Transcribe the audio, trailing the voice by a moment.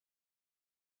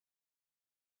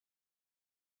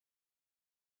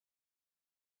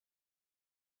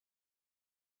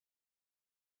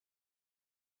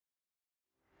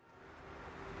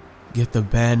Get the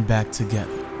band back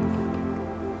together.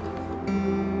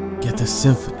 Get the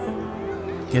symphony.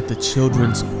 Get the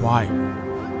children's choir.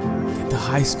 Get the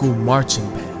high school marching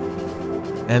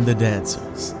band. And the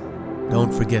dancers.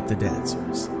 Don't forget the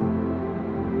dancers.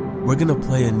 We're gonna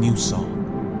play a new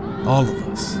song. All of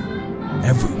us.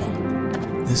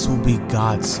 Everyone. This will be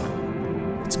God's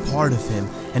song. It's part of Him,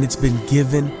 and it's been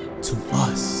given to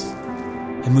us.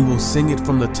 And we will sing it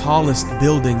from the tallest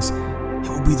buildings. It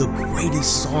will be the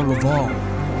greatest song of all.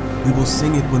 We will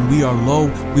sing it when we are low.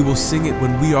 We will sing it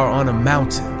when we are on a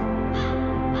mountain.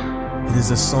 It is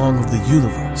a song of the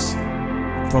universe,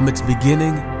 from its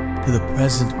beginning to the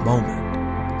present moment.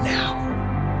 Now,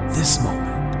 this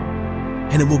moment.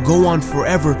 And it will go on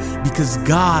forever because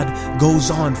God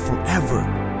goes on forever.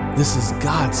 This is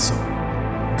God's song.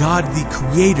 God the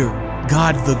Creator,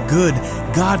 God the good,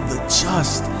 God the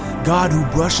just, God who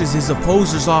brushes His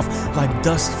opposers off like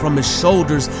dust from His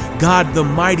shoulders, God the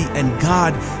mighty, and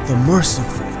God the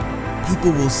merciful.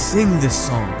 People will sing this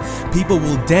song. People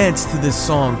will dance to this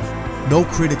song. No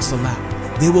critics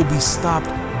allowed. They will be stopped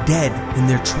dead in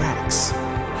their tracks.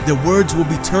 Their words will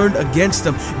be turned against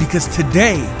them because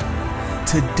today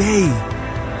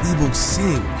we will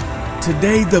sing.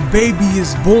 Today the baby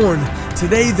is born.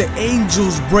 Today the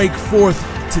angels break forth.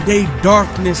 Today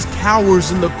darkness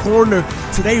cowers in the corner.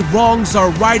 Today wrongs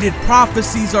are righted.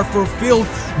 Prophecies are fulfilled.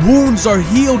 Wounds are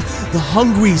healed. The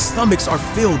hungry stomachs are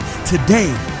filled. Today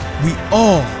we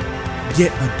all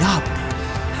get adopted.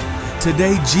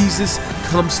 Today Jesus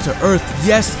comes to earth.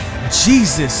 Yes,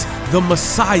 Jesus, the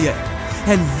Messiah.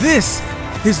 And this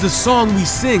is the song we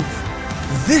sing.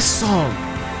 This song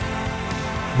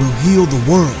will heal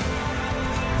the world.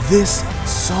 This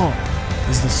song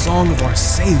is the song of our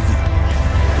Savior.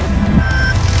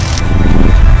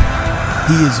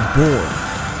 He is born.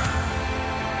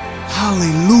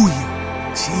 Hallelujah.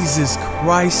 Jesus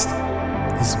Christ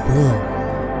is born.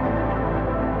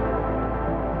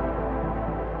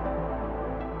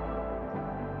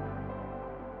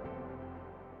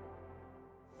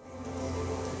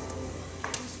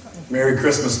 Merry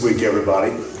Christmas week,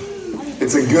 everybody.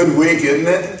 It's a good week, isn't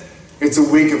it? It's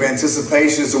a week of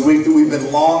anticipation. It's a week that we've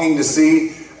been longing to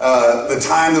see. The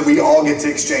time that we all get to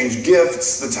exchange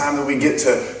gifts, the time that we get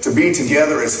to be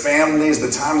together as families, the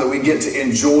time that we get to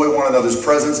enjoy one another's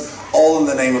presence, all in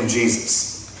the name of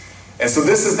Jesus. And so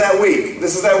this is that week.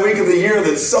 This is that week of the year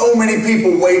that so many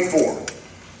people wait for.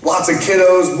 Lots of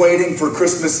kiddos waiting for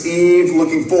Christmas Eve,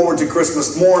 looking forward to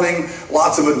Christmas morning.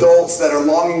 Lots of adults that are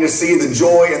longing to see the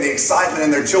joy and the excitement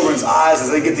in their children's eyes as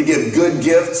they get to give good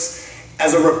gifts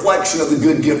as a reflection of the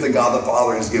good gift that God the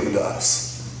Father has given to us.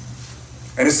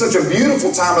 And it's such a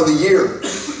beautiful time of the year.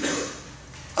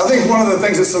 I think one of the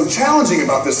things that's so challenging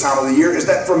about this time of the year is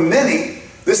that for many,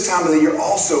 this time of the year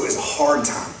also is a hard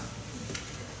time.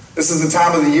 This is the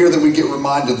time of the year that we get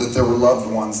reminded that there were loved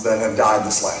ones that have died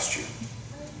this last year.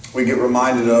 We get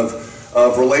reminded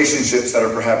of relationships that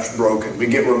are perhaps broken. We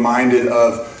get reminded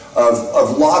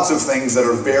of lots of things that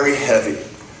are very heavy.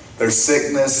 There's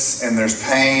sickness and there's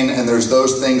pain and there's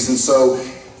those things. And so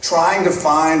trying to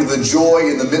find the joy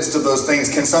in the midst of those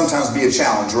things can sometimes be a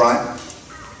challenge, right?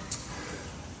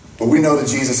 But we know that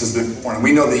Jesus has been born.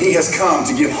 We know that He has come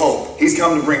to give hope. He's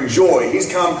come to bring joy. He's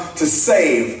come to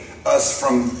save us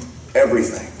from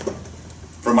everything.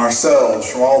 From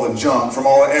ourselves, from all the junk, from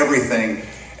everything,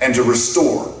 and to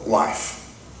restore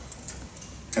life.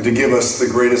 And to give us the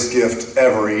greatest gift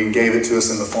ever. He gave it to us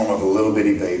in the form of a little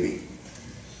bitty baby.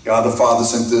 God the Father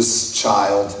sent this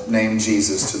child named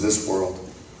Jesus to this world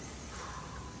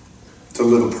to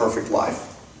live a perfect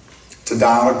life, to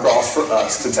die on a cross for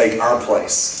us, to take our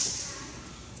place,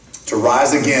 to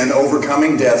rise again,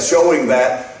 overcoming death, showing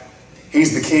that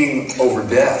He's the King over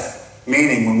death,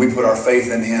 meaning when we put our faith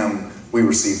in Him, we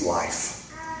receive life.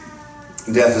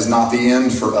 Death is not the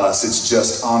end for us. It's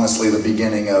just honestly the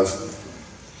beginning of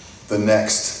the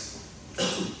next.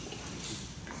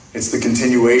 It's the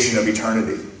continuation of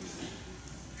eternity.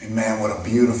 And man, what a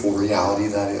beautiful reality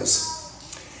that is.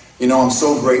 You know, I'm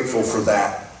so grateful for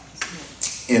that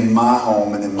in my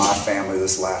home and in my family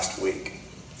this last week.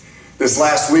 This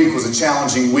last week was a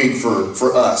challenging week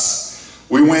for us.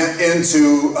 We went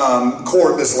into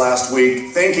court this last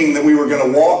week thinking that we were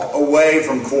going to walk away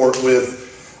from court with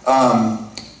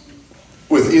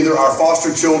either our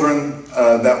foster children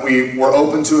that we were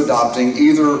open to adopting,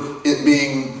 either it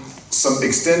being some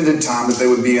extended time that they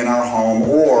would be in our home,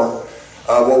 or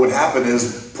what would happen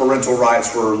is parental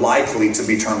rights were likely to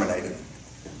be terminated.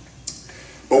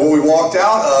 But what we walked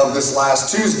out of this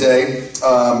last Tuesday,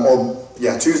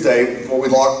 Tuesday, what we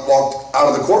walked out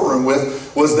of the courtroom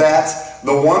with was that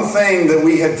the one thing that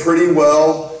we had pretty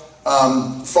well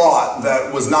thought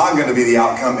that was not going to be the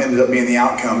outcome ended up being the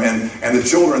outcome. And the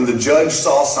children, the judge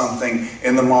saw something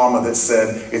in the mama that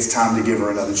said, it's time to give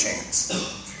her another chance.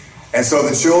 And so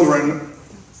the children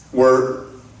were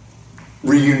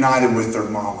reunited with their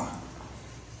mama.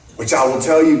 Which I will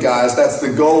tell you guys, that's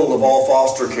the goal of all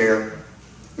foster care.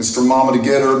 Is for mom and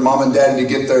daddy to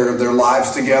get their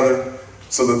lives together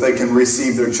so that they can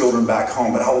receive their children back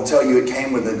home. But I will tell you, it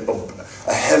came with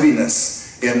a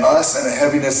heaviness in us and a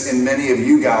heaviness in many of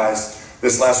you guys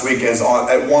this last week. As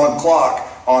at 1 o'clock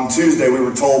on Tuesday, we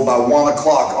were told by 1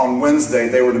 o'clock on Wednesday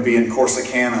they were to be in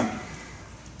Corsicana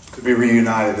to be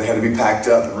reunited. They had to be packed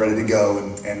up and ready to go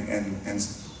and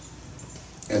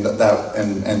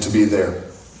to be there.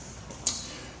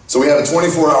 So we had a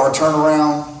 24-hour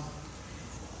turnaround.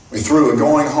 We threw a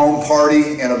going home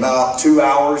party in about 2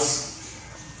 hours.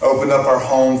 Opened up our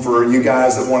home for you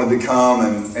guys that wanted to come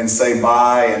and say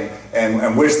bye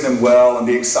and wish them well and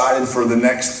be excited for the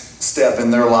next step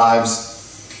in their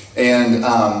lives. And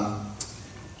I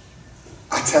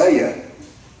tell you,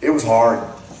 it was hard.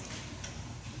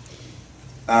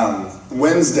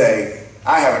 Wednesday,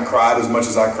 I haven't cried as much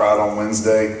as I cried on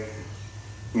Wednesday.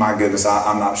 My goodness,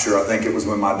 I'm not sure. I think it was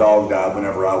when my dog died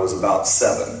whenever I was about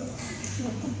 7.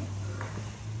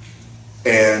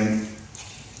 And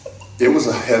it was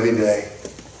a heavy day.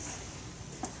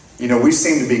 You know, we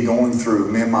seem to be going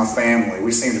through, me and my family,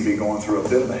 we seem to be going through a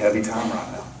bit of a heavy time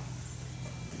right now.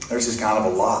 There's just kind of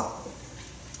a lot.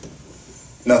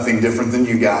 Nothing different than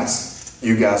you guys.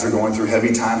 You guys are going through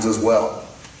heavy times as well.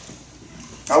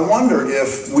 I wonder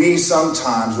if we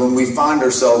sometimes, when we find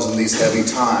ourselves in these heavy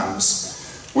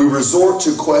times, we resort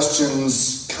to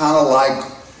questions kind of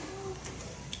like,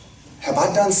 have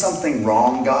I done something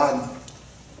wrong, God?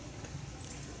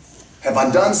 Have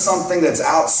I done something that's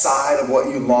outside of what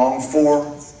you long for?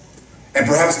 And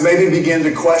perhaps maybe begin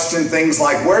to question things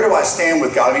like, where do I stand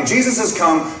with God? I mean, Jesus has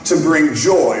come to bring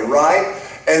joy, right?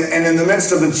 And in the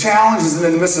midst of the challenges and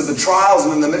in the midst of the trials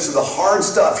and in the midst of the hard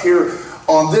stuff here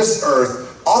on this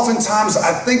earth, oftentimes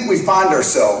I think we find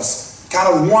ourselves kind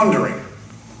of wondering.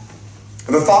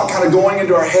 And the thought kind of going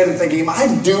into our head and thinking, am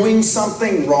I doing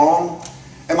something wrong?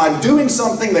 Am I doing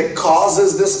something that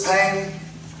causes this pain?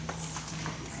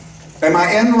 Am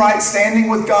I in right standing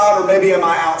with God, or maybe am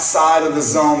I outside of the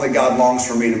zone that God longs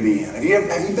for me to be in? Have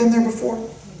you been there before?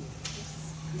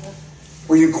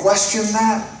 Where you question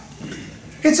that?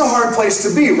 It's a hard place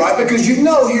to be, right? Because you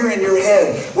know here in your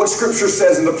head what Scripture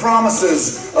says and the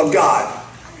promises of God.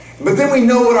 But then we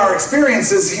know what our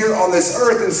experience is here on this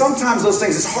earth, and sometimes those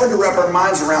things, it's hard to wrap our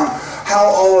minds around how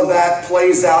all of that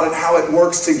plays out and how it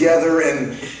works together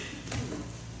and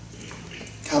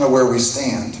kind of where we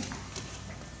stand.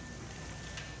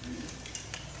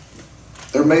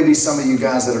 There may be some of you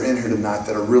guys that are in here tonight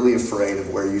that are really afraid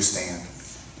of where you stand.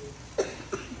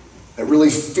 That really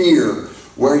fear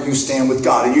where you stand with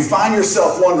God. And you find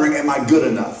yourself wondering, am I good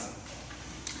enough?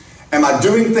 Am I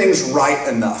doing things right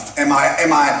enough? Am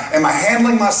I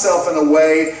handling myself in a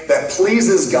way that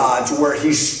pleases God to where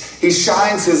He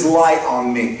shines His light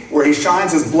on me, where He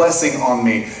shines His blessing on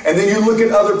me? And then you look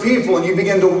at other people and you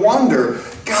begin to wonder,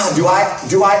 God, do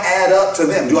I add up to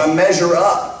them? Do I measure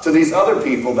up to these other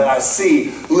people that I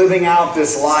see living out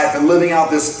this life and living out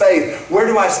this faith? Where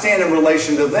do I stand in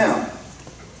relation to them?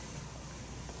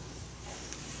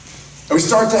 And we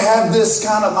start to have this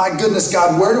kind of, my goodness,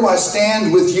 God, where do I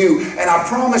stand with you? And I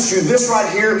promise you, this right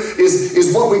here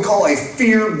is what we call a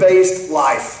fear-based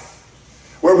life.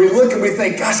 Where we look and we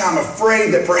think, gosh, I'm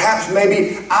afraid that perhaps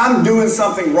maybe I'm doing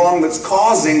something wrong that's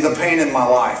causing the pain in my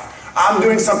life. I'm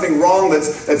doing something wrong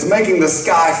that's making the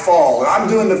sky fall. And I'm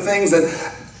doing the things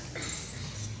that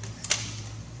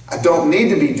I don't need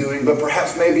to be doing, but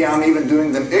perhaps maybe I'm even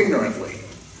doing them ignorantly.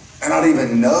 And I don't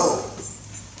even know.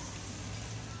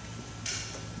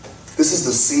 This is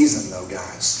the season, though,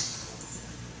 guys,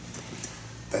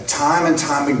 that time and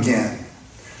time again,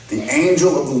 the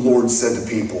angel of the Lord said to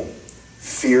people,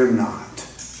 fear not.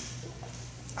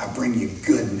 I bring you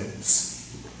good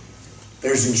news.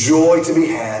 There's joy to be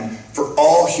had for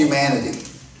all humanity.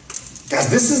 Guys,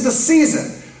 this is the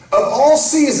season of all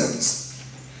seasons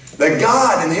that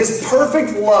God, in His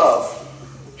perfect love,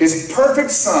 His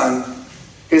perfect Son,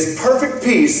 His perfect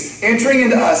peace entering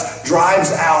into us,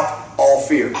 drives out all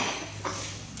fear.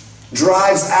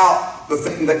 Drives out the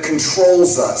thing that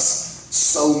controls us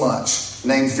so much,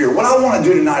 named fear. What I want to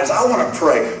do tonight is I want to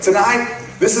pray. Tonight,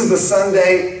 this is the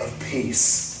Sunday of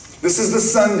peace. This is the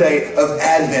Sunday of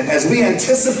Advent. As we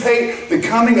anticipate the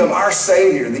coming of our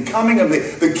Savior, the coming of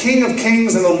the King of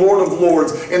Kings and the Lord of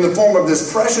Lords in the form of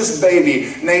this precious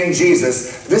baby named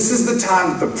Jesus, this is the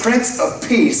time that the Prince of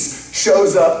Peace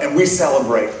shows up and we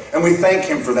celebrate. And we thank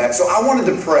him for that. So I wanted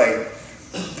to pray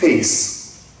peace.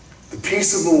 The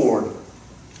peace of the Lord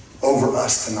over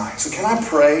us tonight. So can I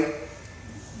pray?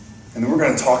 And then we're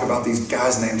going to talk about these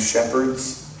guys named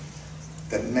shepherds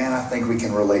that, man, I think we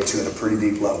can relate to at a pretty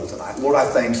deep level tonight. Lord, I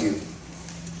thank you.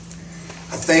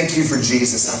 I thank you for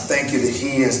Jesus. I thank you that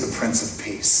he is the Prince of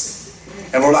Peace.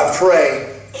 And Lord, I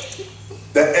pray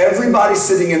that everybody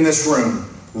sitting in this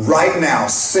room right now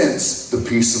sense the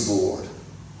peace of the Lord.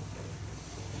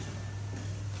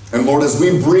 And Lord, as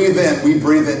we breathe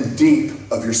in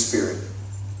deep of your Spirit.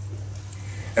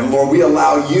 And Lord, we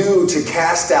allow you to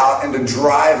cast out and to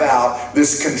drive out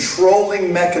this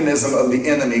controlling mechanism of the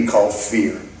enemy called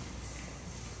fear.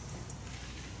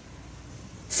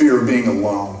 Fear of being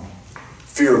alone.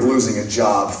 Fear of losing a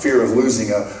job. Fear of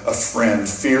losing a friend.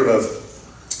 Fear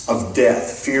of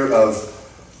death. Fear of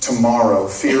tomorrow.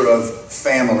 Fear of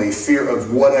family. Fear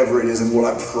of whatever it is. And Lord,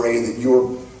 I pray that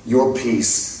your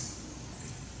peace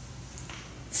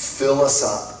fill us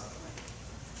up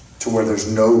to where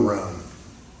there's no room.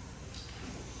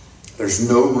 There's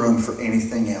no room for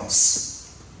anything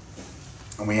else.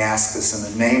 And we ask this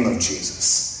in the name of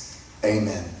Jesus.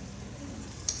 Amen.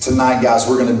 Tonight, guys,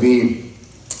 we're going to be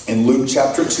in Luke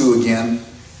chapter 2 again.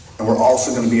 And we're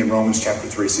also going to be in Romans chapter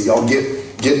 3. So y'all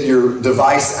get your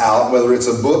device out, whether it's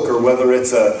a book or whether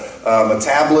it's a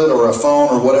tablet or a phone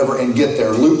or whatever, and get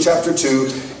there. Luke chapter 2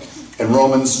 and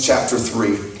Romans chapter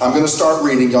 3. I'm going to start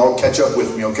reading. Y'all catch up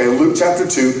with me, okay? Luke chapter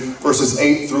 2, verses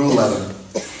 8 through 11.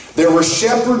 There were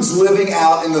shepherds living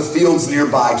out in the fields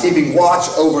nearby, keeping watch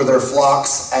over their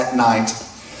flocks at night.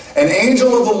 An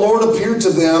angel of the Lord appeared to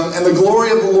them, and the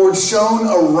glory of the Lord shone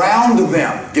around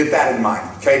them. Get that in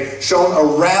mind, okay? Shone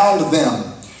around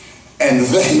them, and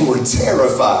they were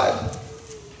terrified.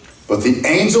 But the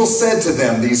angel said to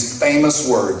them these famous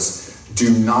words,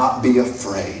 "Do not be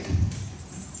afraid.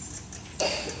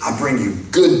 I bring you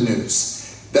good news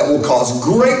that will cause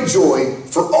great joy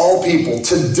for all people.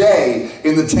 Today,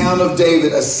 in the town of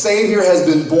David, a Savior has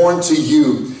been born to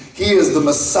you. He is the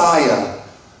Messiah,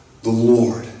 the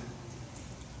Lord."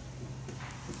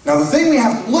 Now, the thing we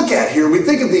have to look at here, we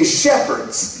think of these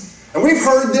shepherds. And we've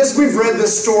heard this, we've read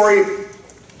this story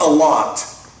a lot.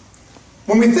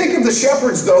 When we think of the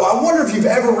shepherds, though, I wonder if you've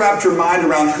ever wrapped your mind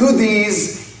around who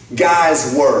these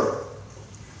guys were.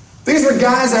 These were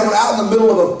guys that were out in the middle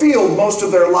of a field most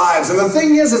of their lives. And the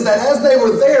thing is that as they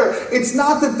were there, it's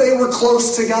not that they were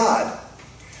close to God.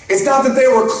 It's not that they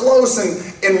were close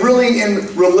in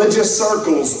religious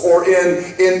circles or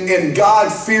in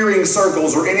God-fearing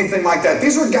circles or anything like that.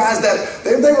 These were guys that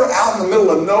they were out in the middle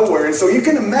of nowhere. And so you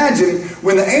can imagine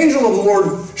when the angel of the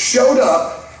Lord showed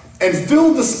up and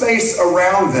filled the space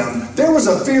around them, there was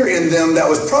a fear in them that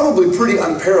was probably pretty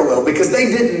unparalleled because they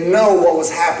didn't know what was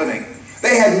happening.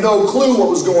 They had no clue what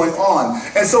was going on.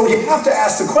 And so you have to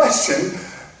ask the question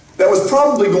that was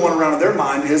probably going around in their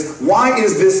mind is, why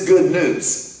is this good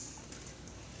news?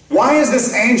 Why is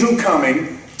this angel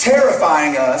coming,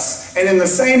 terrifying us, and in the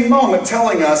same moment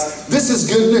telling us, this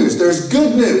is good news. There's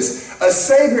good news. A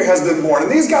Savior has been born.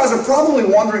 And these guys are probably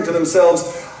wondering to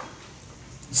themselves,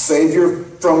 Savior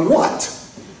from what?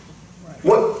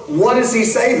 What is he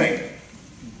saving?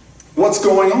 What's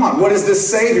going on? What is this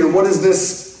Savior? What is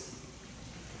this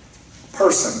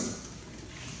person?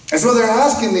 And so they're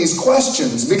asking these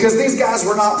questions because these guys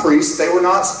were not priests, they were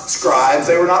not scribes,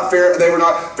 they were not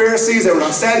Pharisees, they were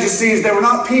not Sadducees, they were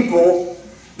not people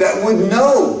that would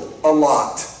know a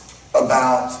lot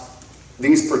about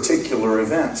these particular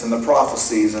events and the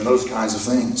prophecies and those kinds of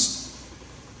things.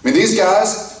 I mean, these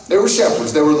guys, they were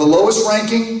shepherds. They were the lowest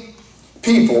ranking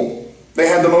people. They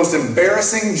had the most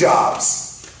embarrassing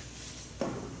jobs.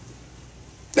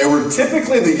 They were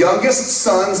typically the youngest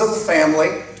sons of the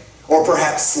family, or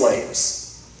perhaps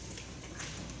slaves.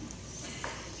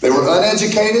 They were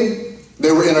uneducated.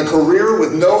 They were in a career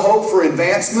with no hope for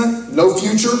advancement, no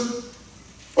future.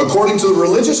 According to the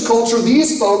religious culture,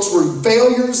 these folks were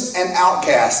failures and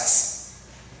outcasts.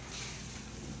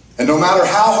 And no matter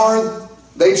how hard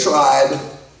they tried,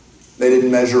 they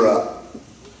didn't measure up.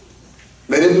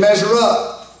 They didn't measure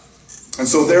up. And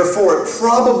so therefore, it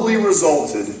probably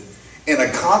resulted in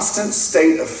a constant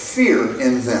state of fear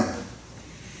in them.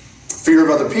 Fear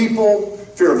of other people,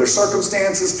 fear of their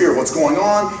circumstances, fear of what's going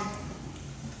on,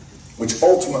 which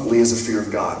ultimately is a fear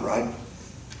of God, right?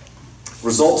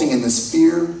 Resulting in this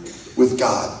fear with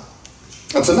God.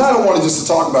 Now tonight I wanted just to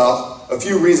talk about a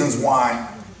few reasons why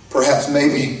perhaps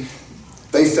maybe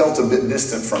they felt a bit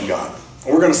distant from God.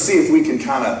 And we're going to see if we can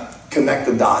kind of connect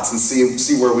the dots and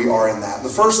see where we are in that. The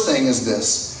first thing is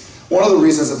this. One of the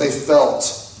reasons that they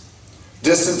felt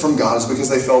distant from God is because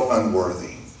they felt unworthy.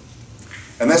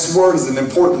 And this word is an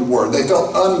important word. They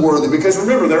felt unworthy because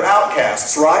remember, they're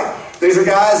outcasts, right? These are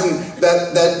guys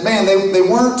they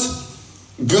weren't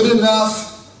good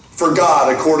enough for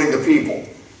God according to people.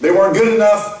 They weren't good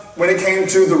enough when it came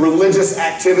to the religious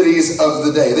activities of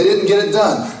the day. They didn't get it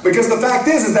done. Because the fact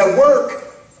is that work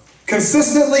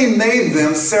consistently made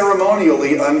them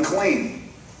ceremonially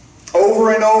unclean.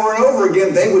 Over and over and over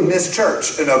again, they would miss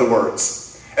church, in other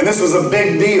words. And this was a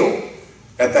big deal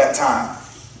at that time.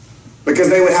 Because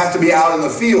they would have to be out in the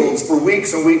fields for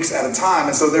weeks and weeks at a time.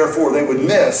 And so therefore they would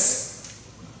miss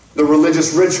the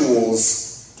religious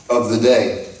rituals of the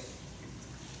day.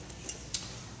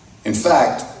 In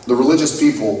fact, the religious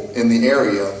people in the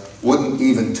area wouldn't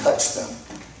even touch them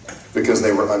because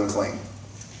they were unclean.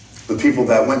 The people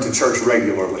that went to church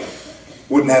regularly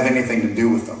wouldn't have anything to do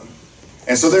with them.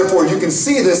 And so therefore you can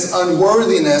see this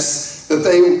unworthiness that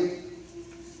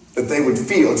they would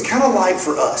feel. It's kind of like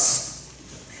for us.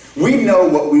 We know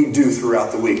what we do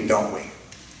throughout the week, don't we?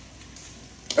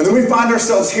 And then we find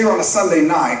ourselves here on a Sunday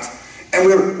night and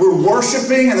we're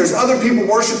worshiping and there's other people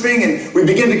worshiping and we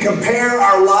begin to compare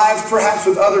our lives perhaps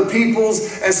with other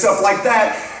people's and stuff like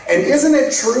that. And isn't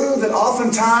it true that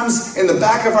oftentimes in the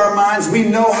back of our minds we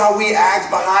know how we act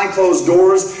behind closed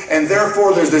doors and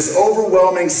therefore there's this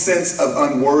overwhelming sense of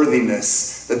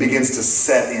unworthiness that begins to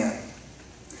set in.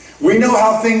 We know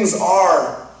how things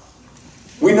are.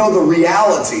 We know the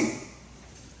reality,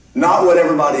 not what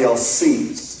everybody else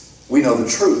sees. We know the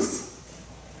truth.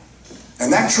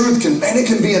 And that truth can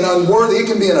be an unworthy, it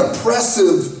can be an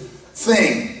oppressive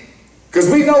thing. Because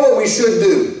we know what we should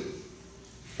do.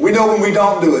 We know when we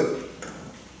don't do it.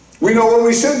 We know what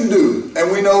we shouldn't do.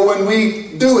 And we know when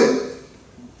we do it.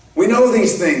 We know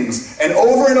these things. And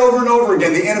over and over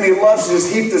again, the enemy loves to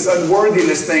just heap this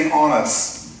unworthiness thing on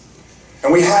us.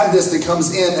 And we have this that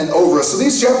comes in and over us. So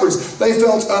these shepherds, they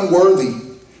felt unworthy.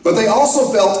 But they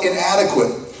also felt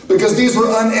inadequate. Because these were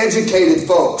uneducated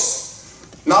folks.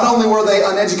 Not only were they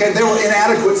uneducated, they were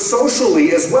inadequate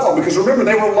socially as well. Because remember,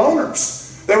 they were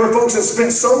loners. They were folks that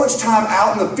spent so much time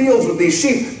out in the fields with these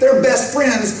sheep. Their best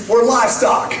friends were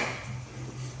livestock.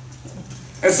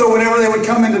 And so whenever they would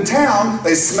come into town,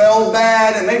 they smelled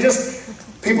bad and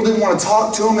people didn't want to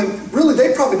talk to them. And really,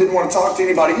 they probably didn't want to talk to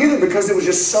anybody either because it was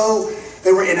just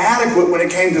they were inadequate when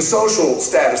it came to social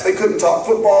status. They couldn't talk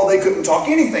football. They couldn't talk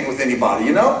anything with anybody,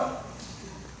 you know?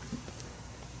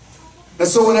 And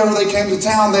so whenever they came to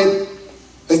town,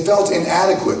 they felt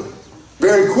inadequate.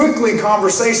 Very quickly,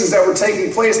 conversations that were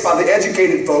taking place by the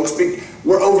educated folks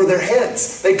were over their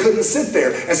heads. They couldn't sit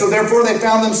there. And so therefore they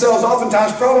found themselves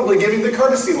oftentimes probably giving the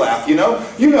courtesy laugh, you know?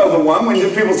 You know the one when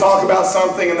people talk about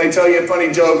something and they tell you a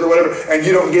funny joke or whatever and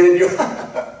you don't get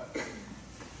it.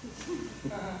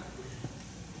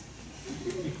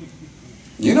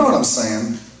 You know what I'm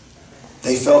saying?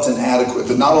 They felt inadequate.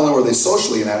 But not only were they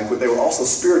socially inadequate, they were also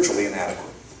spiritually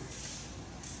inadequate.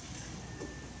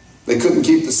 They couldn't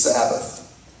keep the Sabbath.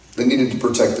 They needed to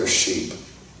protect their sheep.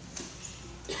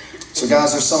 So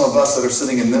guys, there's some of us that are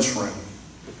sitting in this room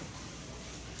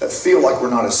that feel like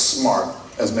we're not as smart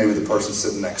as maybe the person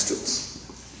sitting next to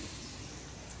us.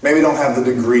 Maybe don't have the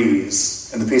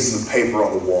degrees and the pieces of paper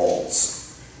on the walls.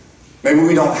 Maybe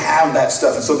we don't have that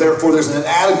stuff, and so therefore there's an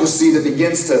inadequacy that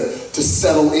begins to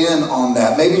settle in on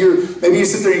that. Maybe you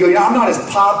sit there and you go, I'm not as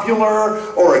popular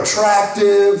or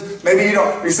attractive. Maybe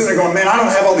you're sitting there going, man, I don't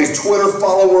have all these Twitter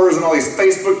followers and all these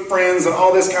Facebook friends and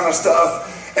all this kind of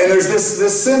stuff. And there's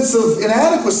this sense of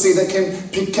inadequacy that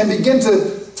can begin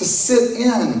to sit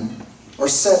in or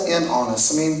set in on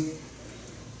us. I mean,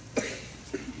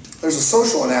 there's a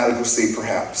social inadequacy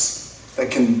perhaps that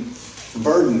can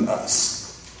burden us.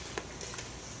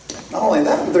 Not only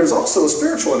that, but there's also a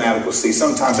spiritual inadequacy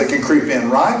sometimes that can creep in,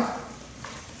 right?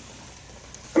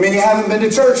 I mean, you haven't been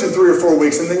to church in 3 or 4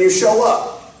 weeks and then you show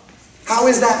up. How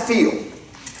does that feel?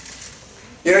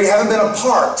 You know, you haven't been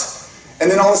apart and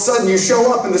then all of a sudden you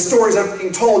show up and the stories are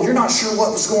being told, you're not sure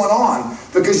what was going on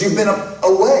because you've been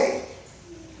away.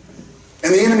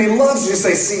 And the enemy loves you to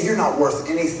say, see, you're not worth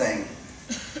anything.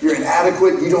 You're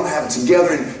inadequate, you don't have it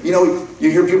together. And you know,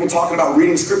 you hear people talking about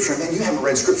reading Scripture, and man, you haven't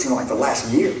read Scripture in like the last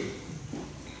year.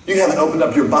 You haven't opened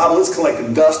up your Bible, it's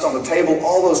collected dust on the table,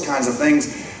 all those kinds of things.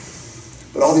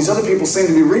 But all these other people seem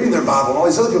to be reading their Bible, and all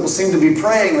these other people seem to be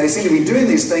praying, and they seem to be doing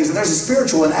these things, and there's a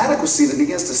spiritual inadequacy that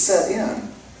begins to set in.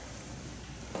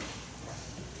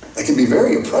 It can be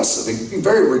very oppressive, it can be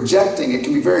very rejecting, it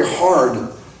can be very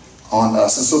hard on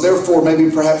us. And so therefore, maybe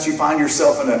perhaps you find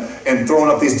yourself in throwing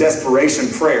up these desperation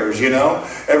prayers, you know?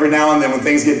 Every now and then when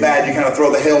things get bad, you kind of throw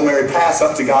the Hail Mary pass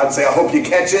up to God and say, I hope you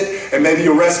catch it, and maybe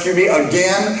you'll rescue me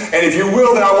again. And if you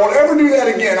will, then I won't ever do that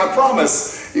again, I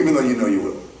promise. Even though you know you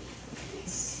will.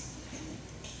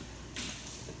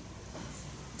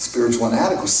 spiritual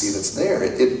inadequacy that's there.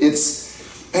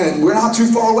 And we're not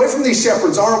too far away from these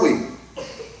shepherds, are we?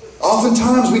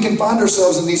 Oftentimes we can find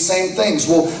ourselves in these same things.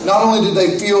 Well, not only did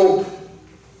they feel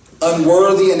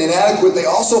unworthy and inadequate, they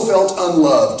also felt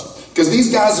unloved. Because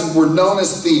these guys were known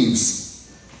as thieves.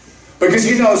 Because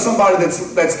you know somebody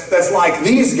that's like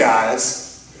these guys,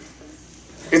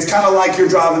 it's kind of like you're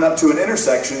driving up to an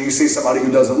intersection and you see somebody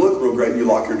who doesn't look real great and you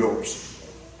lock your doors.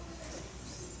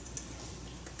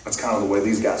 That's kind of the way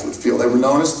these guys would feel. They were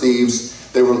known as thieves.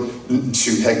 They were,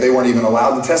 they weren't even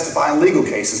allowed to testify in legal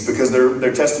cases because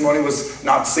their testimony was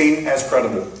not seen as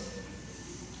credible.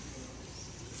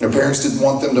 Their parents didn't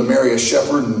want them to marry a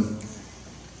shepherd, and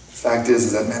the fact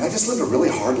is that, man, they just lived a really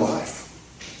hard life.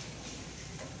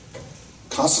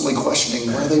 Constantly questioning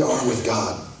where they are with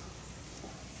God.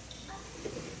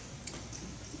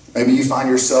 Maybe you find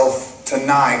yourself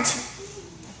tonight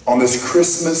on this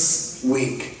Christmas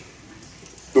week.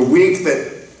 The week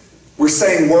that we're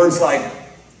saying words like,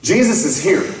 Jesus is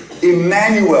here.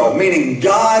 Emmanuel, meaning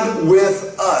God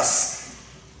with us.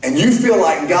 And you feel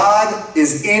like God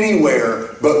is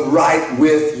anywhere but right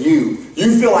with you.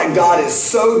 You feel like God is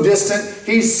so distant.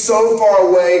 He's so far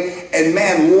away. And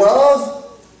man, love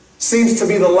seems to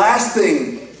be the last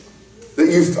thing that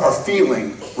you are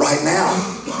feeling right now.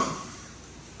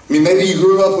 I mean, maybe you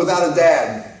grew up without a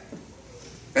dad.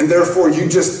 And therefore you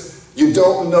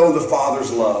don't know the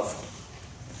Father's love.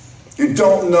 You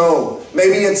don't know.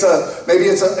 Maybe it's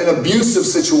an abusive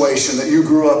situation that you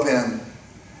grew up in.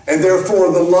 And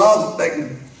therefore the love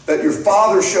that your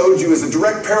father showed you is a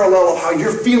direct parallel of how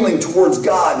you're feeling towards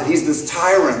God. That He's this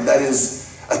tyrant that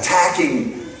is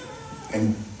attacking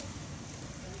and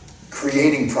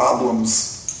creating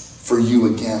problems for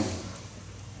you again.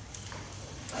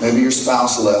 Maybe your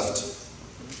spouse left.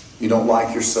 You don't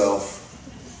like yourself.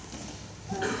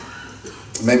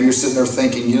 Maybe you're sitting there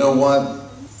thinking, you know what?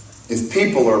 If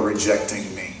people are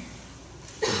rejecting me,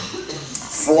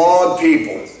 flawed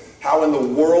people, how in the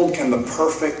world can the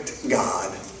perfect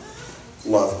God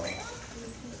love me?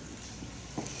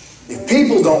 If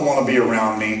people don't want to be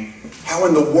around me, how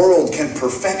in the world can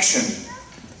perfection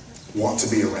want to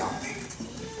be around me?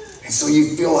 And so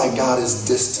you feel like God is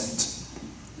distant.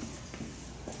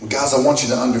 Guys, I want you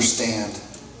to understand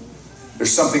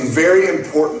there's something very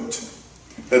important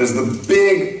that is the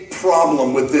big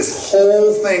problem with this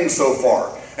whole thing so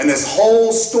far and this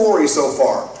whole story so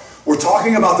far. We're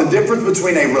talking about the difference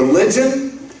between a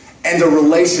religion and a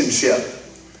relationship.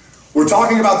 We're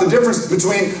talking about the difference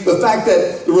between the fact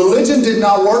that the religion did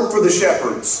not work for the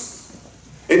shepherds.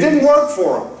 It didn't work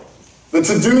for them. The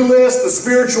to-do list, the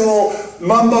spiritual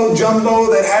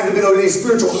mumbo-jumbo that had to be these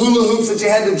spiritual hula hoops that you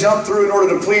had to jump through in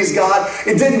order to please God,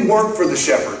 it didn't work for the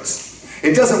shepherds.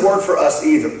 It doesn't work for us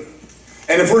either.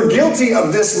 And if we're guilty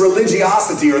of this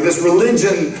religiosity or this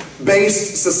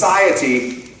religion-based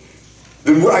society,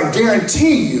 then I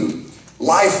guarantee you,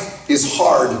 life is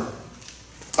hard.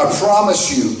 I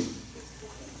promise you,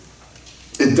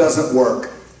 it doesn't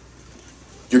work.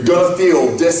 You're going to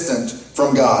feel distant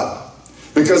from God.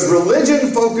 Because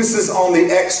religion focuses on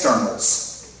the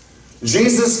externals.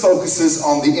 Jesus focuses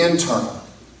on the internal.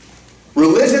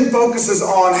 Religion focuses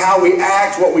on how we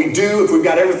act, what we do, if we've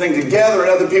got everything together and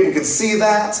other people can see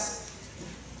that.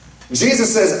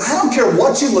 Jesus says, I don't care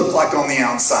what you look like on the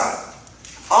outside.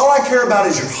 All I care about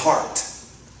is your heart.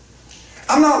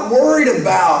 I'm not worried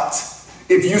about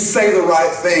if you say the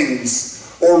right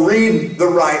things or read the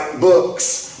right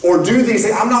books or do these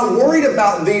things. I'm not worried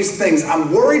about these things.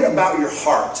 I'm worried about your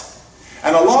heart.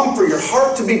 And I long for your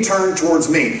heart to be turned towards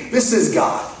me. This is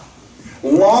God,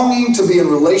 longing to be in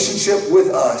relationship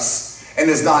with us and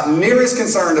is not near as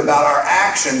concerned about our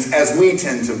actions as we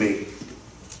tend to be.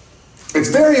 It's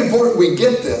very important we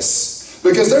get this,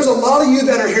 because there's a lot of you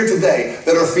that are here today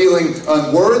that are feeling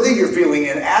unworthy, you're feeling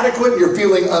inadequate, you're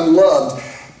feeling unloved.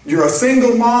 You're a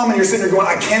single mom and you're sitting there going,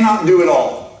 I cannot do it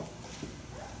all.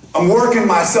 I'm working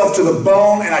myself to the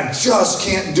bone and I just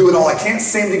can't do it all. I can't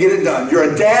seem to get it done.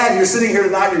 You're a dad and you're sitting here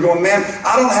tonight and you're going, man,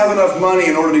 I don't have enough money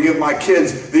in order to give my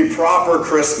kids the proper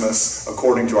Christmas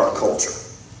according to our culture.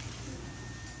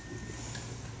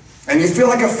 And you feel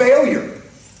like a failure.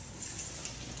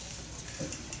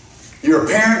 You're a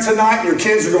parent tonight, your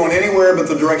kids are going anywhere but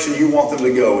the direction you want them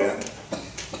to go in.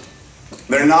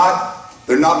 They're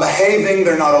not behaving,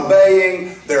 they're not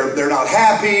obeying, they're not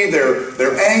happy,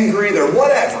 they're angry, they're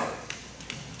whatever.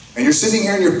 And you're sitting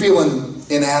here and you're feeling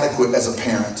inadequate as a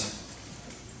parent.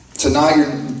 Tonight,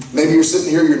 maybe you're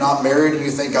sitting here, you're not married, and you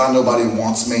think, God, nobody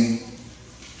wants me.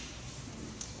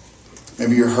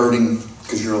 Maybe you're hurting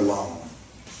because you're alone.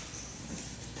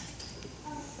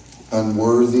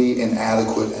 Unworthy,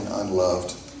 inadequate, and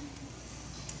unloved.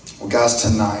 Well, guys,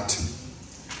 tonight,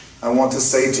 I want to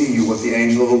say to you what the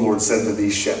angel of the Lord said to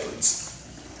these shepherds.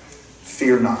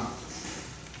 Fear not.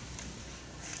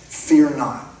 Fear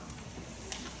not.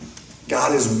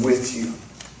 God is with you.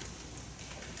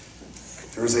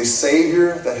 There is a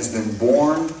Savior that has been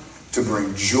born to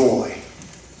bring joy.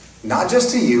 Not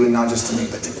just to you and not just to me,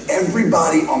 but to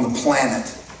everybody on the planet.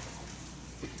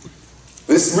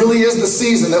 This really is the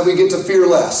season that we get to fear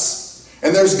less.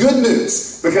 And there's good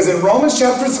news, because in Romans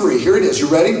chapter 3, here it is, you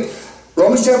ready?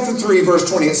 Romans chapter 3, verse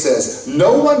 20, it says,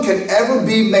 no one can ever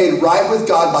be made right with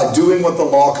God by doing what the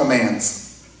law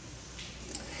commands.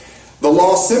 The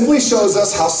law simply shows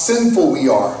us how sinful we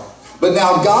are. But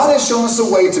now God has shown us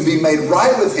a way to be made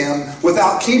right with Him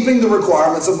without keeping the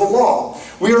requirements of the law.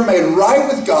 We are made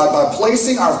right with God by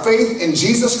placing our faith in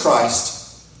Jesus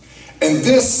Christ. And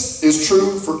this is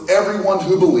true for everyone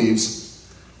who believes,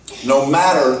 no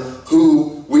matter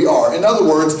who we are. In other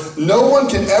words, no one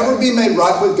can ever be made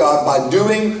right with God by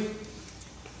doing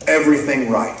everything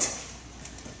right.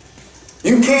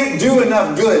 You can't do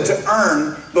enough good to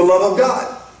earn the love of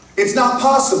God. It's not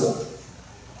possible.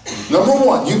 Number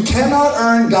one, you cannot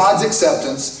earn God's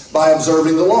acceptance by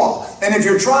observing the law. And if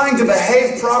you're trying to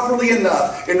behave properly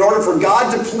enough in order for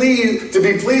God to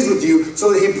be pleased with you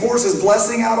so that He pours His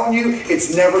blessing out on you,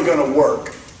 it's never going to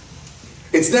work.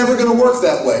 It's never going to work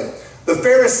that way. The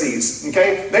Pharisees,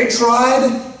 okay, they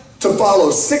tried to follow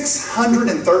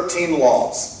 613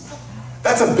 laws.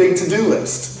 That's a big to-do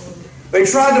list. They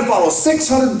tried to follow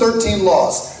 613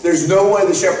 laws. There's no way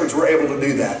the shepherds were able to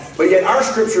do that. But yet our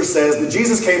scripture says that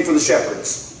Jesus came for the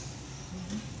shepherds.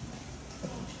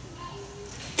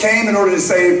 Came in order to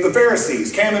save the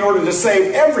Pharisees. Came in order to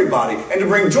save everybody and to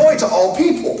bring joy to all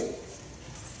people.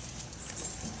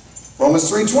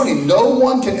 Romans 3:20, no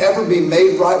one can ever be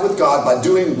made right with God by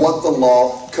doing what the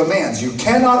law commands. You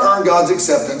cannot earn God's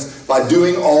acceptance by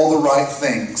doing all the right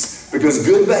things, because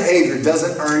good behavior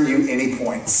doesn't earn you any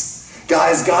points.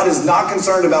 Guys, God is not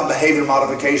concerned about behavior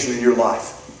modification in your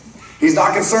life. He's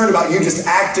not concerned about you just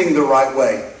acting the right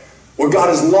way. What God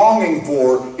is longing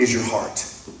for is your heart.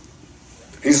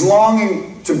 He's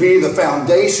longing to be the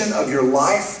foundation of your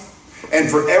life and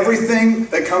for everything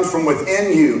that comes from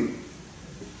within you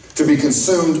to be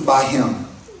consumed by Him.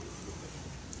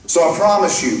 So I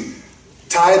promise you,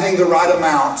 tithing the right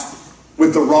amount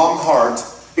with the wrong heart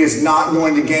is not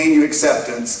going to gain you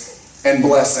acceptance and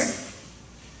blessing.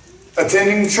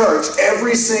 Attending church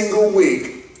every single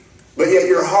week, but yet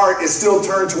your heart is still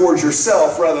turned towards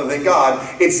yourself rather than God,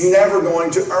 it's never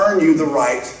going to earn you the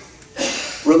right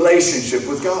relationship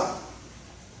with God.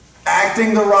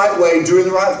 Acting the right way, doing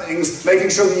the right things, making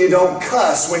sure that you don't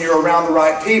cuss when you're around the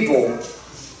right people,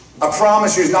 I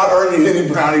promise you, it's not earning you any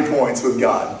brownie points with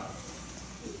God.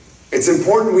 It's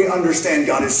important we understand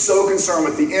God is so concerned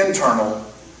with the internal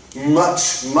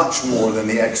much, much more than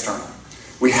the external.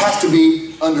 We have to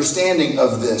be understanding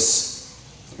of this,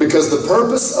 because the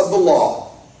purpose of the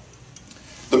law,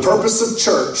 the purpose of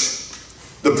church,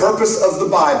 the purpose of the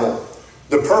Bible,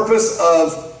 the purpose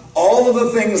of all of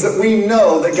the things that we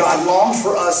know that God longs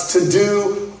for us to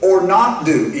do or not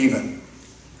do even.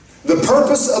 The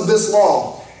purpose of this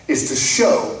law is to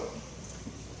show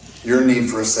your need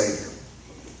for a Savior.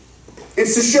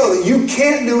 It's to show that you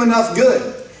can't do enough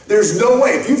good. There's no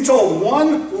way. If you've told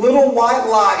one little white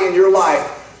lie in your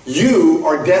life, you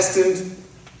are destined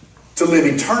to live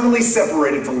eternally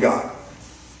separated from God.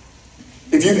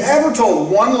 If you've ever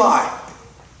told one lie,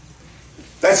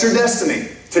 that's your destiny,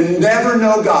 to never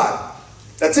know God.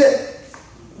 That's it.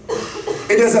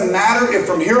 It doesn't matter if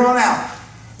from here on out,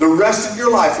 the rest of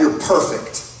your life, you're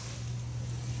perfect.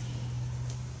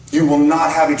 You will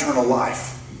not have eternal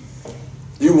life.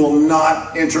 You will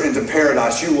not enter into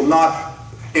paradise. You will not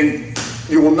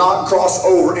cross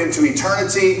over into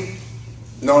eternity,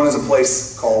 known as a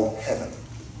place called heaven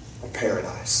or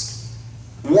paradise.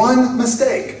 One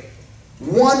mistake,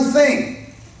 one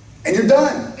thing, and you're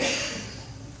done.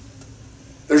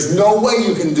 There's no way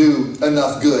you can do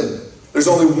enough good. There's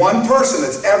only one person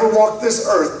that's ever walked this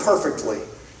earth perfectly.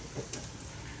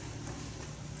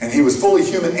 And He was fully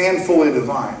human and fully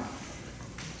divine.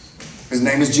 His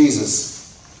name is Jesus.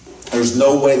 There's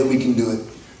no way that we can do it.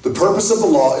 The purpose of the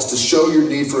law is to show your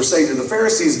need for a Savior. The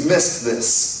Pharisees missed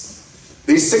this.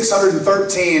 These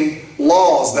 613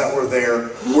 laws that were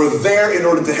there in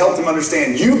order to help them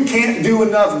understand you can't do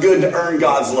enough good to earn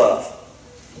God's love.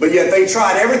 But yet they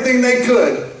tried everything they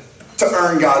could to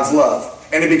earn God's love.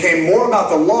 And it became more about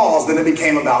the laws than it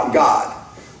became about God.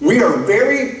 We are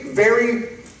very, very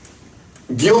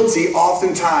guilty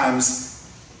oftentimes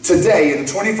today in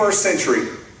the 21st century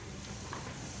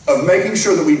of making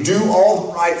sure that we do all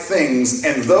the right things,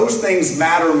 and those things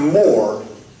matter more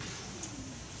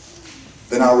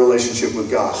than our relationship with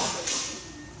God.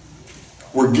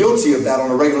 We're guilty of that on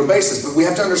a regular basis, but we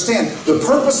have to understand the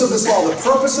purpose of this law, the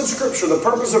purpose of Scripture, the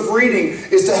purpose of reading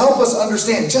is to help us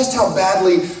understand just how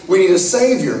badly we need a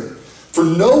Savior. For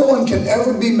no one can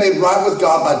ever be made right with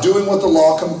God by doing what the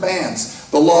law commands.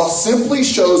 The law simply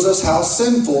shows us how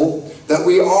sinful that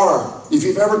we are. If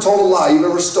you've ever told a lie, you've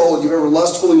ever stolen, you've ever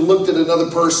lustfully looked at another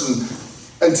person,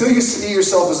 until you see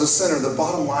yourself as a sinner, the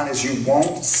bottom line is you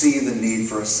won't see the need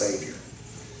for a Savior.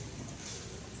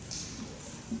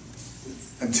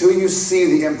 Until you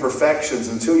see the imperfections,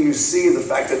 until you see the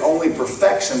fact that only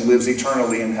perfection lives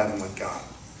eternally in heaven with God,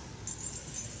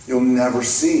 you'll never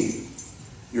see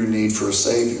your need for a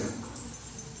Savior.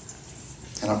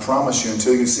 And I promise you,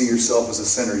 until you see yourself as a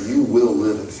sinner, you will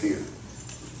live in fear.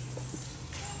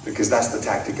 Because that's the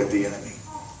tactic of the enemy.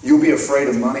 You'll be afraid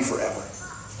of money forever.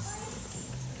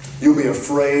 You'll be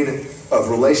afraid of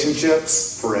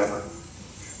relationships forever.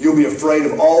 You'll be afraid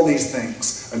of all these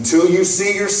things until you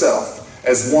see yourself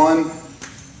as one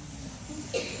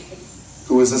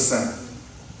who is a sinner.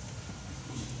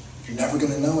 You're never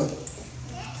going to know it.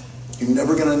 You're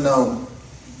never going to know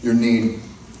your need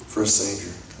for a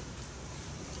Savior.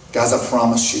 Guys, I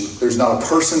promise you, there's not a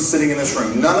person sitting in this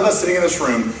room, none of us sitting in this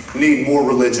room need more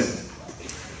religion.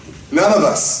 None of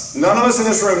us in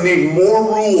this room need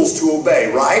more rules to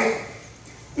obey, right?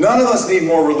 None of us need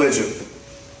more religion.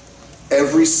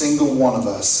 Every single one of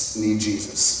us need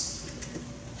Jesus.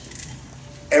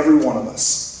 Every one of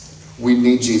us. We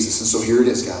need Jesus. And so here it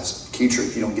is, guys. Key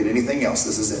truth. You don't get anything else.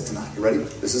 This is it tonight. You ready?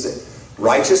 This is it.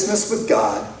 Righteousness with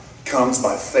God comes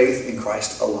by faith in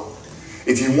Christ alone.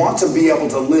 If you want to be able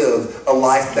to live a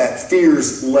life that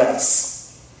fears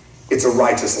less, it's a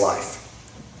righteous life.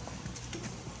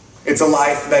 It's a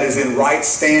life that is in right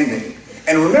standing.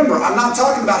 And remember, I'm not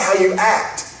talking about how you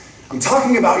act. I'm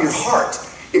talking about your heart.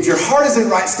 If your heart is in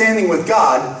right standing with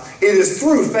God, it is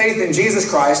through faith in Jesus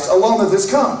Christ alone that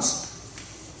this comes.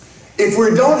 If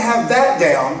we don't have that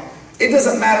down, it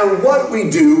doesn't matter what we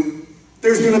do,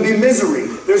 there's going to be misery,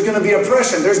 there's going to be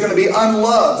oppression, there's going to be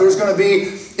unlove, there's going to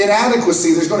be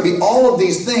inadequacy, there's going to be all of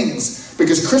these things.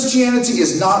 Because Christianity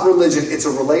is not religion, it's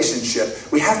a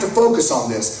relationship. We have to focus on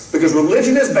this. Because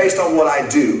religion is based on what I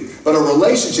do, but a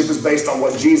relationship is based on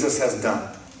what Jesus has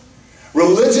done.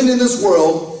 Religion in this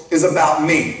world is about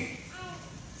me.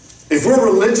 If we're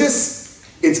religious,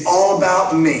 it's all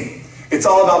about me. It's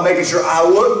all about making sure I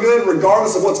look good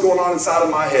regardless of what's going on inside of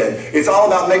my head. It's all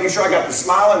about making sure I got the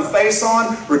smiling face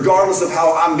on regardless of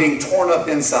how I'm being torn up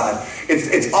inside.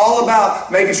 It's all about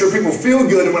making sure people feel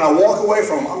good, and when I walk away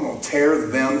from them, I'm going to tear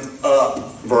them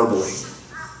up verbally.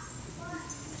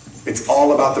 It's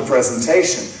all about the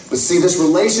presentation. But see, this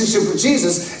relationship with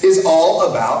Jesus is all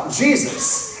about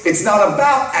Jesus. It's not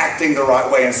about acting the right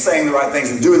way and saying the right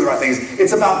things and doing the right things.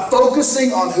 It's about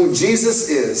focusing on who Jesus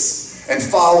is and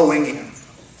following Him.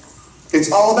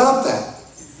 It's all about that.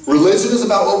 Religion is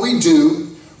about what we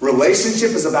do.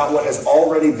 Relationship is about what has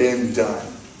already been done.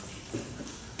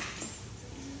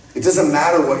 It doesn't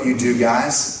matter what you do,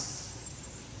 guys.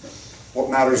 What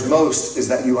matters most is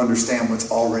that you understand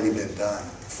what's already been done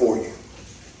for you.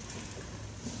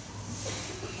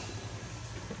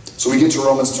 So we get to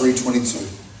Romans 3:22.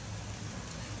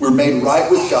 We're made right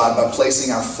with God by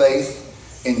placing our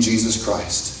faith in Jesus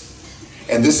Christ.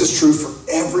 And this is true for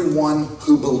everyone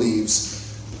who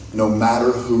believes, no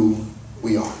matter who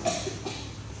we are.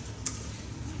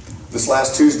 This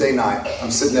last Tuesday night, I'm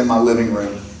sitting in my living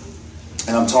room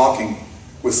and I'm talking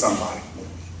with somebody.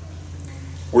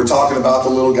 We're talking about the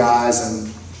little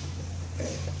guys,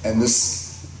 and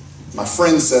this, my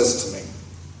friend says to me,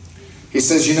 he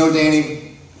says, you know,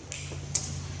 Danny,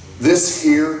 this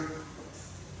here,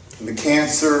 and the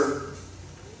cancer,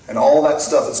 and all that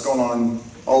stuff that's going on,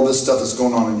 all this stuff that's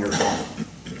going on in your home.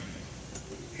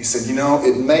 He said, you know,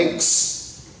 it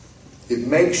makes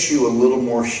you a little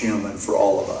more human for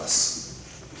all of us.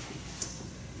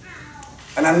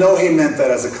 And I know he meant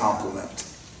that as a compliment.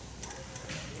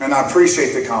 And I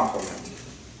appreciate the compliment.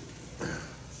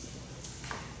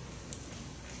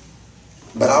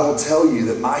 But I will tell you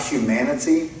that my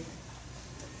humanity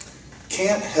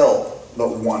can't help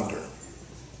but wonder.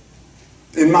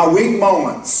 In my weak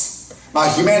moments, my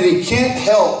humanity can't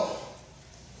help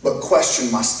but question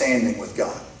my standing with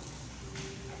God.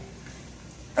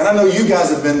 And I know you guys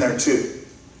have been there too.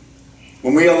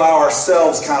 When we allow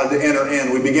ourselves kind of to enter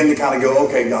in, we begin to kind of go,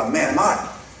 okay, God, man,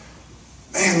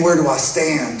 where do I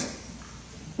stand?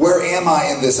 Where am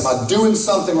I in this? Am I doing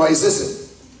something right? Is this it?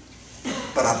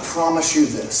 But I promise you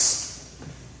this.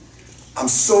 I'm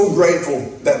so grateful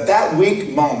that that weak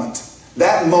moment,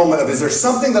 that moment of, is there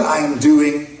something that I am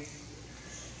doing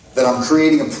that I'm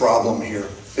creating a problem here?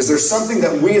 Is there something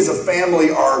that we as a family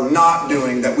are not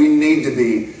doing that we need to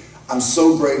be? I'm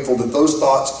so grateful that those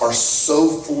thoughts are so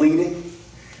fleeting,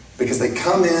 because they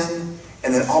come in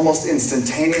and then almost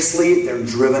instantaneously they're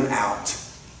driven out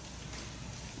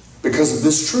because of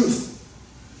this truth.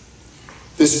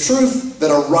 This truth that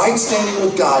a right standing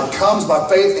with God comes by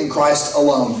faith in Christ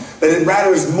alone. That it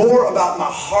rather is more about my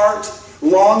heart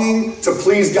longing to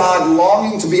please God,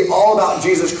 longing to be all about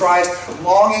Jesus Christ,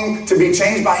 longing to be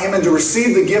changed by Him and to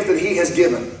receive the gift that He has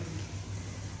given.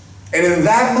 And in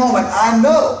that moment, I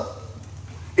know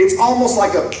it's almost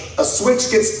like a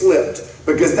switch gets flipped,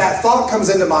 because that thought comes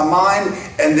into my mind,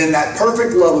 and then that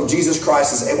perfect love of Jesus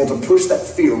Christ is able to push that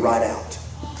fear right out.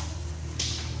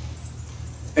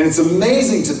 And it's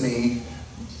amazing to me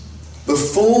the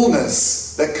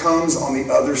fullness that comes on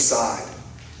the other side.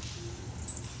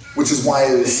 Which is why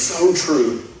it is so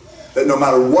true that no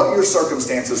matter what your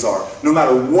circumstances are, no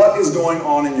matter what is going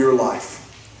on in your life,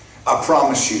 I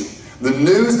promise you, the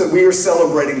news that we are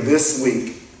celebrating this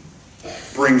week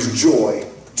brings joy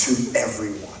to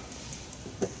everyone.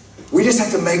 We just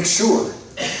have to make sure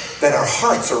that our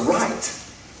hearts are right.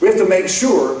 We have to make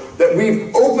sure that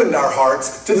we've opened our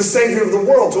hearts to the Savior of the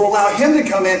world, to allow Him to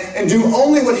come in and do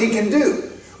only what He can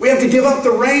do. We have to give up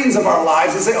the reins of our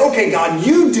lives and say, okay, God,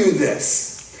 you do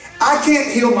this. I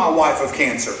can't heal my wife of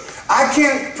cancer. I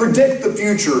can't predict the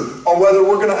future on whether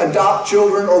we're going to adopt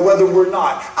children or whether we're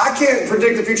not. I can't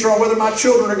predict the future on whether my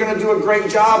children are going to do a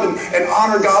great job and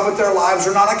honor God with their lives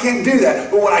or not. I can't do that.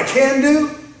 But what I can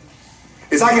do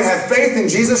is I can have faith in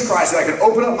Jesus Christ, and I can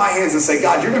open up my hands and say,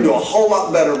 God, you're going to do a whole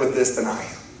lot better with this than I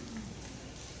am.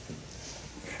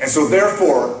 And so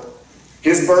therefore,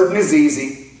 His burden is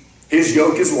easy. His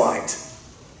yoke is light.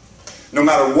 No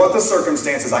matter what the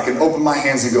circumstances, I can open my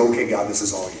hands and go, okay, God, this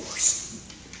is all yours.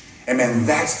 And man,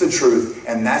 that's the truth,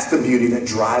 and that's the beauty that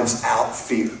drives out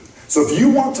fear. So if you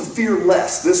want to fear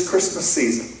less this Christmas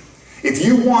season, if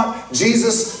you want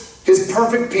Jesus, His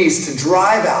perfect peace to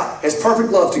drive out, His perfect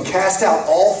love to cast out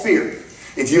all fear,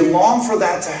 if you long for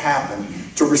that to happen,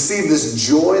 to receive this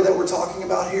joy that we're talking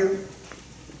about here,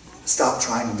 stop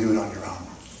trying to do it on your own.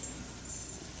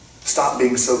 Stop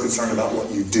being so concerned about what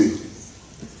you do,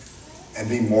 and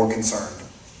be more concerned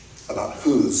about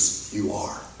whose you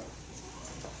are.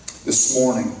 This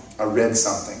morning, I read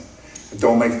something.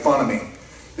 Don't make fun of me.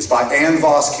 It's by Ann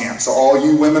Voskamp. So all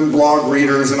you women blog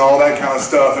readers and all that kind of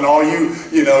stuff, and all you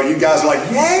guys are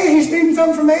like, yay, he's reading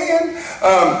something from Ann.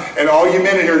 And all you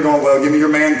men in here are going, well, give me your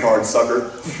man card,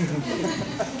 sucker.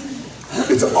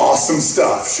 It's awesome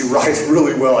stuff. She writes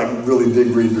really well. I can really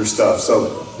dig reading her stuff.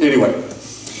 So anyway,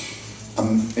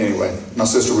 my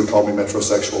sister would call me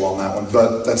metrosexual on that one,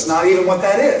 but that's not even what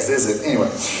that is it?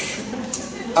 Anyway,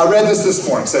 I read this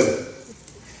morning. It said,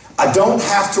 I don't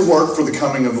have to work for the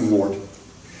coming of the Lord.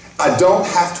 I don't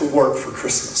have to work for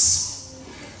Christmas.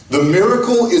 The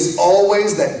miracle is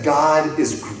always that God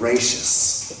is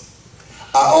gracious.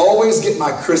 I always get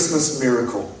my Christmas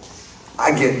miracle.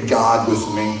 I get God with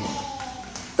me.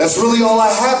 That's really all I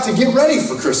have to get ready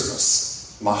for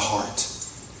Christmas, my heart.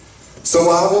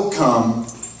 So I will come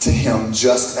to Him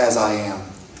just as I am.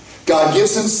 God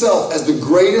gives Himself as the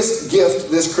greatest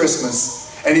gift this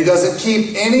Christmas, and He doesn't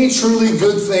keep any truly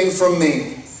good thing from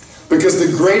me, because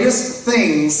the greatest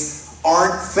things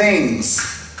aren't things.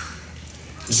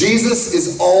 Jesus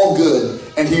is all good,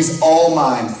 and He's all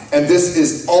mine, and this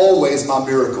is always my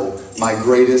miracle, my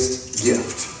greatest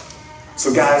gift.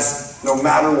 So guys, no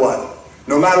matter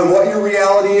what your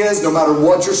reality is, no matter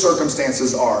what your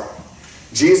circumstances are,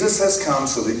 Jesus has come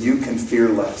so that you can fear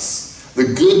less. The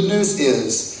good news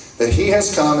is that He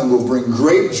has come and will bring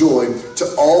great joy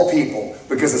to all people,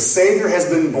 because a Savior has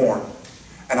been born.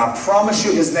 And I promise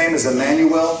you, His name is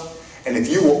Emmanuel. And if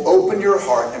you will open your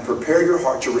heart and prepare your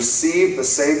heart to receive the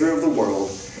Savior of the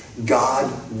world,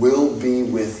 God will be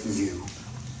with you.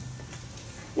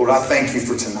 Lord, I thank You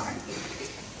for tonight.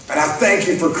 And I thank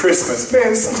You for Christmas.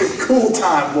 Man, it's such a cool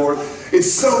time, Lord.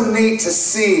 It's so neat to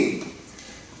see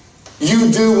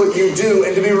You do what You do,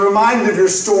 and to be reminded of Your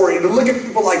story, and to look at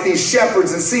people like these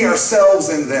shepherds and see ourselves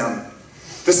in them.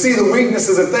 To see the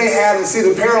weaknesses that they had and see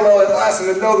the parallel in us,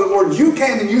 and to know that, Lord, You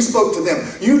came and You spoke to them.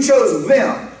 You chose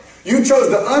them. You chose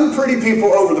the unpretty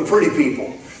people over the pretty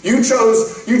people. You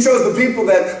chose the people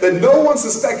that no one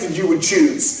suspected You would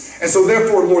choose. And so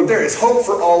therefore, Lord, there is hope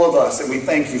for all of us, and we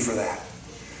thank You for that.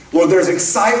 Lord, there's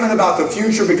excitement about the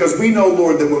future, because we know,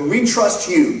 Lord, that when we trust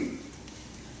You,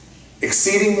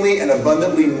 exceedingly and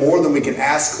abundantly more than we can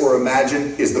ask or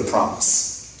imagine is the promise.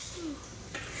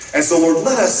 And so, Lord,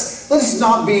 let us Let us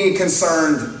not be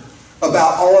concerned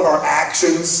about all of our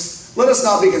actions. Let us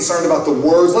not be concerned about the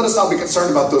words. Let us not be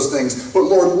concerned about those things. But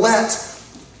Lord, let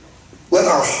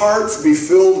our hearts be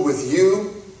filled with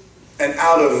you, and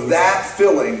out of that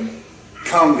filling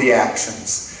come the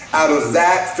actions. Out of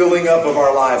that filling up of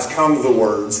our lives come the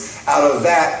words. Out of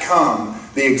that come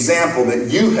the example that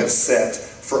you have set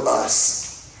for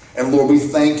us. And Lord, we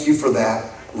thank you for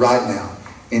that right now.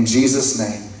 In Jesus'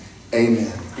 name,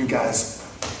 amen. You guys,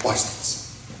 watch this.